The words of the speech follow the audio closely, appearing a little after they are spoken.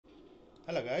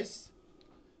Hello guys.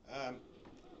 um,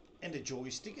 and the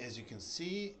joystick, as you can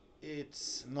see,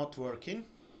 it's not working.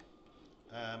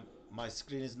 My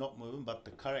screen is not moving, but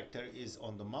the character is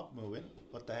on the map moving.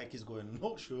 What the heck is going on?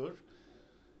 Not sure.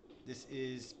 This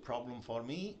is problem for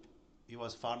me. He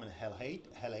was farming Hell 8.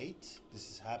 This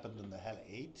has happened in the Hell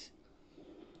 8.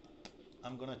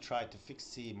 I'm gonna try to fix.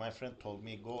 See, my friend told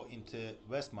me go into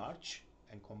West March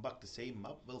and come back the same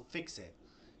map. We'll fix it.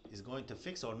 Is going to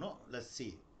fix or not? Let's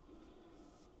see.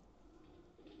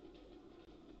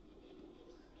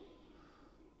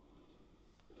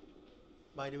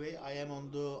 By the way, I am on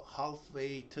the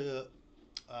halfway to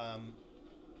um,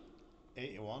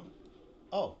 81.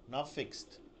 Oh, now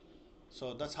fixed.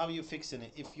 So that's how you fixing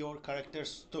it. If your character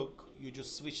stuck, you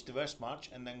just switch to West March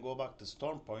and then go back to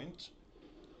Storm Point.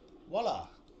 Voila!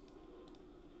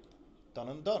 Done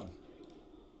and done.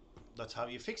 That's how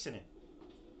you fixing it.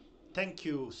 Thank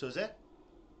you, Söze.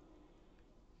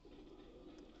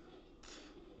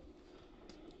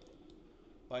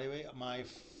 By the way, my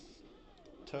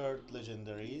third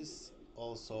legendary is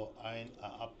also an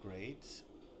upgrade.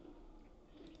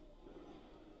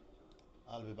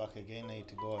 I'll be back again. I need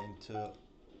to go into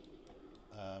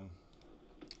um,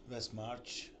 West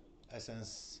March,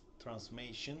 Essence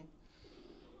Transformation,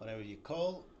 whatever you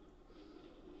call.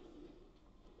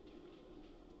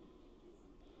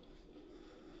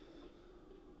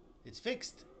 It's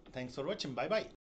fixed. Thanks for watching. Bye bye.